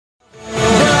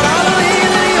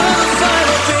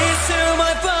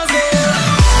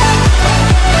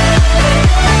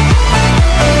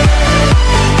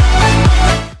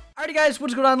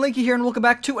what's going on? Linky here, and welcome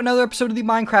back to another episode of the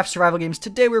Minecraft Survival Games.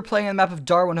 Today we're playing on the map of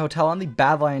Darwin Hotel on the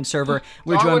Badlion server.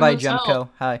 We're joined by Jemco.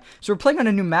 Hi. So we're playing on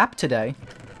a new map today.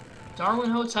 Darwin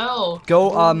Hotel.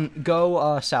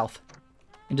 Go south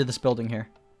into this building here.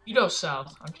 You go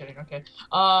south. I'm kidding. Okay.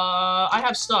 I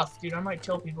have stuff, dude. I might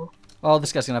kill people. Oh,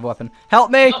 this guy's gonna have a weapon. Help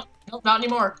me! Nope, not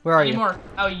anymore. Where are you? Anymore.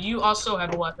 Oh, you also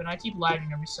have a weapon. I keep lagging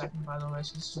every second, by the way.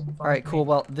 So this is all right, cool.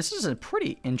 Well, this is a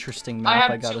pretty interesting map.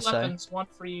 I gotta say. I have two weapons. One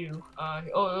for you.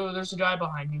 Oh, there's a guy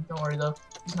behind you. Don't worry though.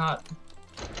 He's not.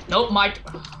 Nope, Mike.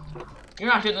 You're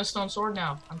not getting the stone sword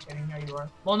now. I'm kidding. Yeah, you are.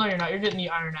 Well, no, you're not. You're getting the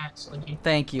iron axe, Linky.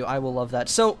 Thank you. I will love that.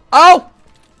 So, oh,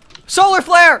 solar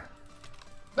flare.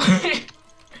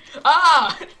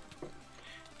 Ah!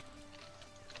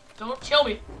 Don't kill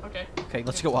me. Okay. Okay,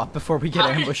 let's go up before we get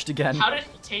ambushed again. How did it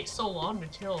take so long to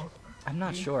kill? I'm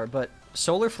not sure, but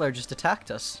solar flare just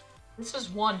attacked us. This is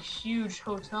one huge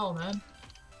hotel, man.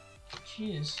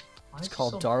 Jeez. It's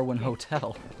called Darwin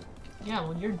Hotel. Yeah,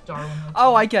 well, you're Darwin Hotel.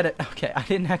 Oh, I get it. Okay, I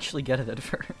didn't actually get it at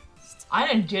first. I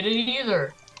didn't get it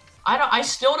either. I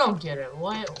still don't get it.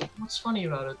 What's funny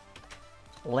about it?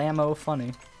 Lammo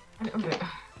funny. I don't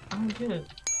get it.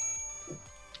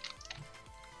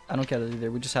 I don't get it either.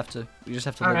 We just have to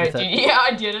live Alright, with it. Yeah,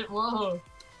 I did it. Whoa.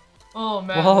 Oh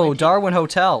man. Whoa, Linky. Darwin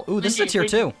Hotel. Ooh, this is a tier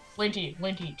 2.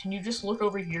 Linky, can you just look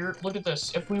over here? Look at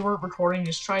this. If we weren't recording,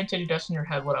 just try and take a guess in your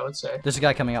head what I would say. There's a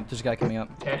guy coming up.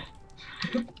 Okay.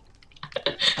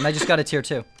 And I just got a tier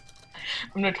 2.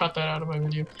 I'm gonna cut that out of my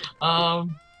video.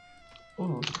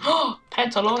 Ooh.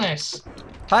 Pantalones.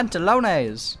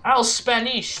 Pantalones. Oh,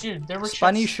 Spanish, dude. There were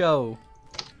Spanisho.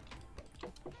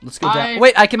 Let's go down.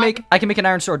 Wait, I can make an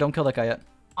iron sword. Don't kill that guy yet.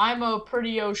 I'm a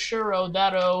pretty-o, sure-o,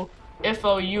 that-o,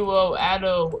 if-o, you-o,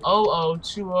 ad-o, o-o,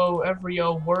 two-o,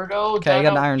 every-o, word-o. Okay, I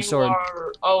got an iron sword.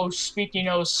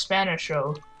 Speaking-o,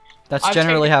 Spanish-o. That's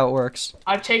generally how it works.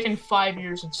 I've taken 5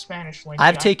 years of Spanish language.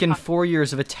 I've taken 4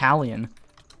 years of Italian.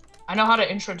 I know how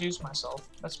to introduce myself.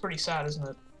 That's pretty sad, isn't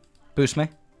it? Boost me.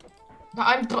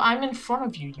 I'm in front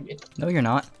of you, you idiot. No, you're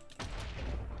not.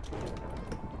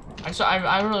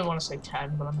 I really want to say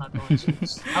 10, but I'm not going to.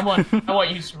 I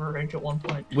want you to rank at one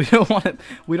point. We don't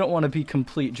want to be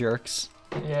complete jerks.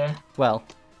 Yeah. Well,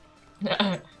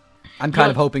 I'm kind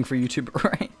of hoping for you to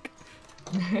rank.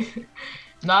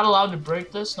 Not allowed to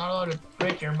break this. Not allowed to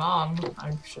break your mom.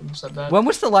 I shouldn't have said that. When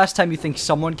was the last time you think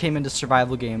someone came into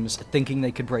survival games thinking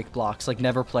they could break blocks, like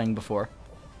never playing before?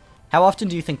 How often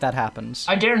do you think that happens?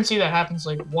 I guarantee that happens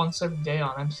like once every day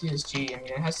on MCSG. I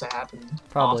mean, it has to happen.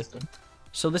 Probably. Often.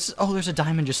 So this is. Oh, there's a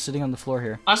diamond just sitting on the floor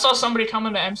here. I saw somebody come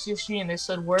into MCSG and they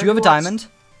said, "Where?" Do you have a diamond?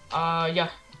 Yeah.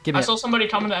 Give me I saw somebody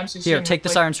come into MCSG. Here, take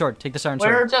this iron sword. Take this iron sword.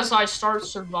 Where does I start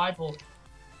survival?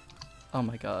 Oh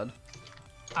my god.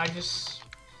 I just.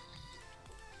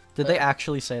 Did they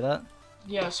actually say that?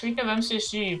 Yeah. Speaking of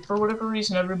MCSG, for whatever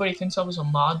reason, everybody thinks I was a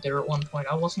mod there at one point.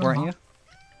 I wasn't. Weren't a mod. you?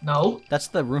 No. That's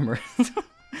the rumor.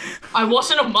 I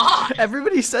wasn't a mod.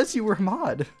 Everybody says you were a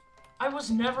mod. I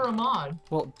was never a mod.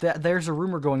 Well, there's a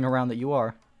rumor going around that you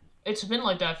are. It's been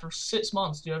like that for 6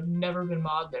 months, dude. I've never been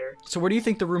mod there. So where do you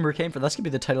think the rumor came from? That's gonna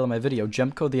be the title of my video.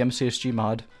 Jemco, the MCSG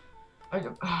mod.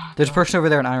 There's a person over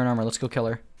there in iron armor. Let's go kill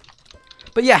her.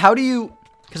 But yeah, how do you...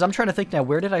 Because I'm trying to think now.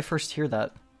 Where did I first hear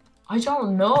that? I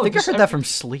don't know. I think I heard that from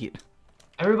Sleet.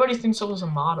 Everybody thinks I was a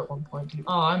mod at one point, dude.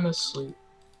 Oh, I miss Sleet.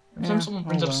 Every time someone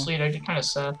brings up Sleet, I get kind of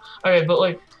sad. Okay, but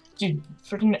like... Dude,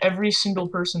 freaking every single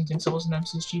person thinks I was an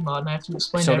MCSG mod, and I have to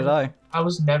explain. So did I. I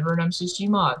was never an MCSG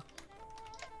mod.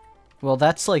 Well,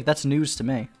 that's news to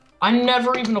me. I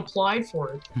never even applied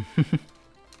for it.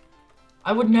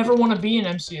 I would never want to be an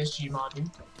MCSG mod, dude.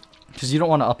 Because you don't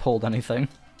want to uphold anything.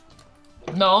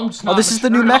 No, I'm just not. Oh, this is the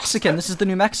new Mexican. This is the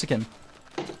new Mexican.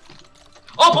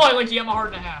 Oh boy, Linky, I'm a heart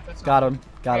and a half. That's got him.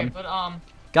 Got him. But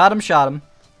got him. Shot him.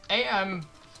 Hey, I'm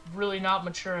really not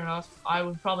mature enough. I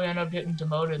would probably end up getting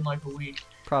demoted in like a week.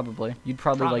 Probably. You'd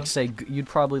probably like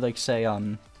say.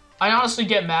 I honestly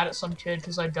get mad at some kid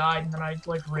because I died, and then I'd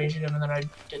like rage at him, and then I'd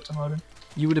get demoted.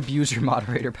 You would abuse your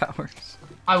moderator powers.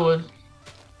 I would.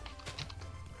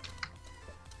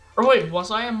 Or wait,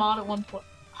 was I a mod at one point?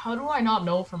 How do I not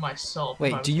know for myself?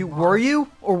 Wait, were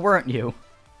you or weren't you?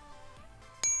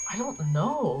 I don't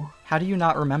know. How do you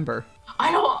not remember? I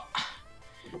don't.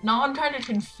 Now I'm kind of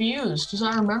confused because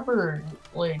I remember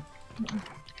like.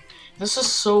 This is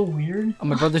so weird. Oh,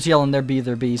 my brother's yelling, there be.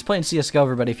 He's playing CSGO,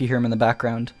 everybody, if you hear him in the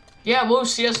background. Yeah, whoa,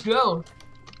 CSGO.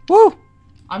 Woo!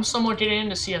 I'm somewhat getting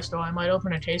into CSGO. I might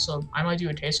open a case I might do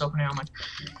a case opening. I'm like,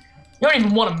 you don't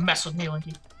even want to mess with me,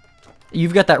 Linky.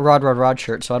 You've got that Rod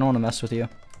shirt, so I don't want to mess with you.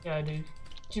 Yeah, I do.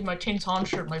 Dude, my Tinton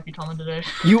shirt might be coming today.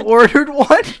 You ordered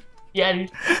one? Yeah,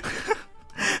 dude.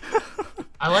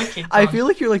 I like King Kong. I feel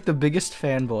like you're like the biggest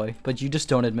fanboy, but you just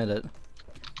don't admit it.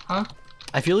 Huh?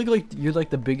 I feel like you're like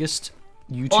the biggest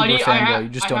YouTuber fanboy. You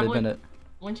just don't admit it.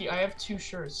 Linky, I have 2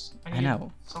 shirts. I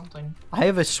know. Something. I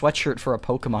have a sweatshirt for a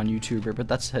Pokemon YouTuber, but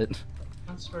that's it.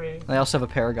 That's great. I also have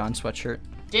a Paragon sweatshirt.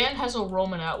 Dan has a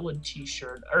Roman Atwood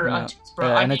t-shirt. Or yeah. a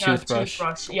toothbrush. And a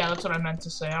toothbrush. Yeah, that's what I meant to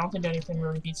say. I don't think anything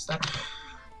really beats that.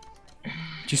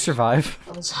 Did you survive?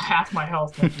 That was half my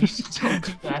health. Don't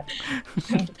do that.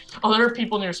 And other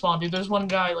people near spawn, dude. There's one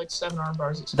guy, like 7 arm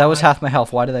bars. That was half my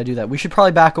health. Why did I do that? We should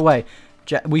probably back away.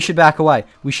 We should back away.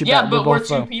 We should. Yeah, but we're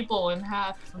 2 people in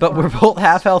half. But we're both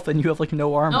half health, and you have like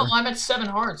no armor. No, I'm at 7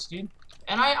 hearts, dude.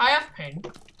 And I have pain.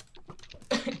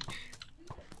 Good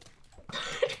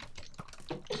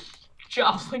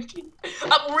job, Linky.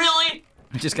 Really?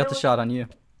 I just got the shot on you.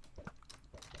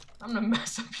 I'm gonna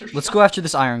mess up your Let's go after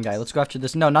this iron guy. Let's go after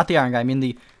this. No, not the iron guy. I mean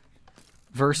the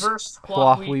verse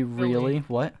Huawei really.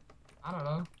 What? I don't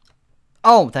know.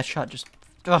 Oh, that shot just.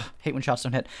 Ugh, hate when shots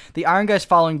don't hit. The iron guy's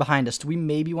following behind us. Do we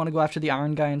maybe want to go after the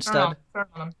iron guy instead? Turn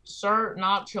on him. Sir,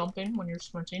 not jumping when you're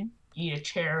sprinting. Eat a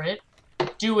chariot.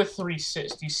 Do a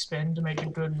 360 spin to make a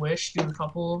good wish. Do a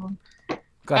couple of them.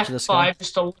 Go after this guy. F5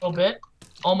 just a little bit.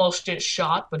 Almost get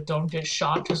shot, but don't get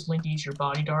shot because Linky's your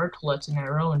body dart. Let's an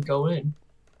arrow and go in.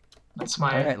 That's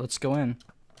my... Alright, let's go in.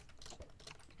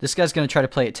 This guy's gonna try to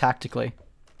play it tactically.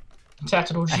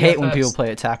 Tactical GFX. I hate when people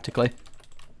play it tactically.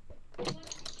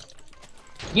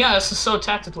 Yeah, this is so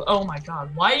tactical. Oh my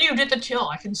god. Why did you get the kill?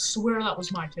 I can swear that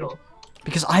was my kill.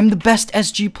 Because I'm the best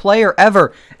SG player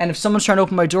ever. And if someone's trying to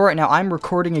open my door right now, I'm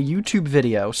recording a YouTube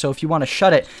video. So if you want to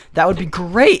shut it, that would be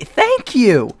great. Thank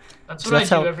you. That's what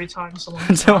I do every time someone...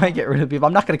 That's how I get rid of people.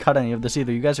 I'm not going to cut any of this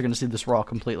either. You guys are going to see this raw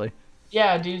completely.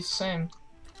 Yeah, dude, same.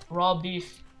 Raw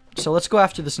beef. So let's go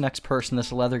after this next person,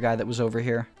 this leather guy that was over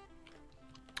here.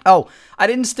 Oh, I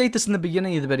didn't state this in the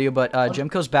beginning of the video, but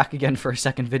Jemco's back again for a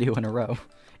 2nd video in a row.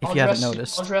 If you haven't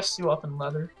noticed. I'll dress you up in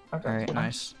leather. Okay. Alright,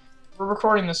 nice. We're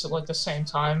recording this at like the same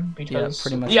time because... Yeah,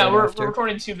 pretty much. Yeah, we're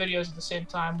recording 2 videos at the same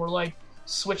time. We're like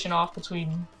switching off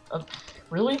between...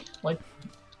 really? Like...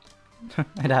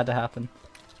 It had to happen.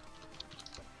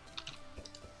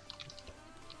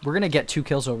 We're gonna get 2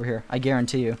 kills over here. I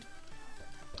guarantee you.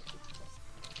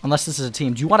 Unless this is a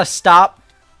team. Do you want to stop?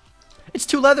 It's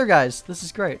 2 leather guys. This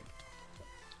is great.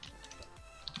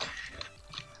 Oh,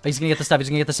 he's gonna get the stuff. He's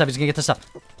gonna get the stuff. He's gonna get the stuff.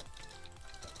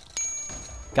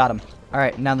 Got him.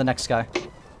 Alright, now the next guy.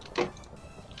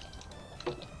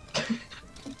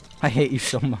 I hate you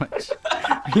so much.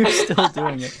 You're still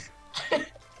doing it.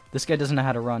 This guy doesn't know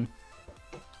how to run.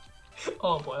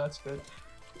 Oh boy, that's good.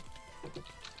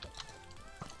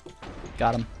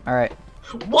 Got him. Alright.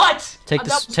 What? Take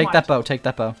this. Take that bow. Take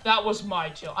that bow. That was my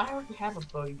kill. I already have a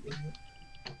bow, you idiot.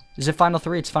 Is it final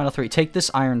 3? It's final 3. Take this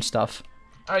iron stuff.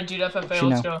 Alright, dude, FFA,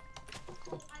 let's go.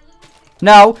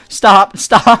 No! Stop!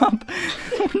 Stop!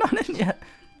 We're not in yet.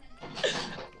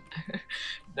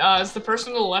 Is the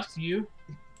person to the left you?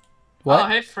 What? Oh,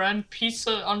 hey friend,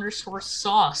 pizza _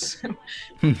 sauce.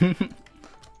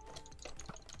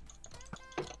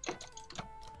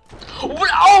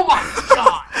 Oh my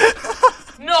god!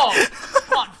 No!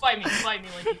 Come on, fight me,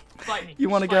 Linky. Fight me. You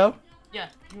wanna go? Yeah,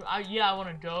 I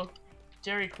wanna go.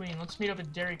 Dairy Queen, let's meet up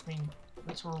at Dairy Queen.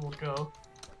 That's where we'll go.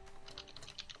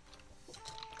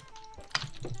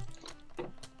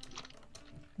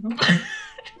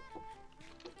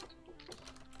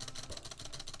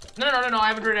 No, I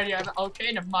have a great idea.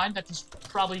 Okay, never mind. That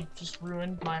probably just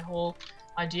ruined my whole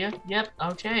idea. Yep,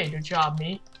 okay, good job,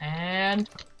 me. And...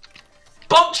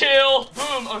 Bump kill!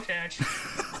 Boom! Okay,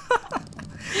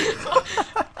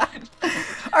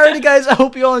 Alrighty guys, I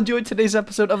hope you all enjoyed today's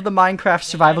episode of the Minecraft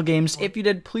Survival Games. If you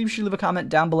did, please leave a comment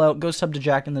down below. Go sub to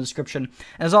Jack in the description.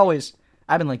 And as always,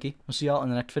 I've been Linky. We'll see y'all in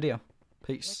the next video.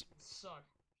 Peace.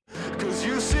 Cause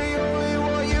you see only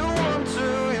what you want to,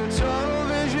 your tunnel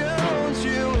vision owns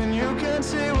you, and you can't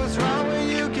see what's wrong when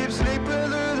you keep sleeping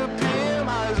through the PM.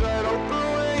 Eyes wide open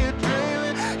when you're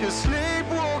dreaming, you're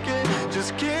sleepwalking,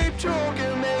 just keep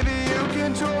talking, maybe you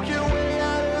can talk your way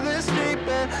out of this deep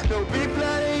end. Don't be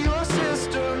planning your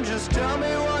system, just tell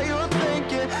me what you're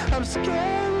thinking. I'm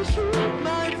scared you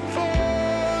might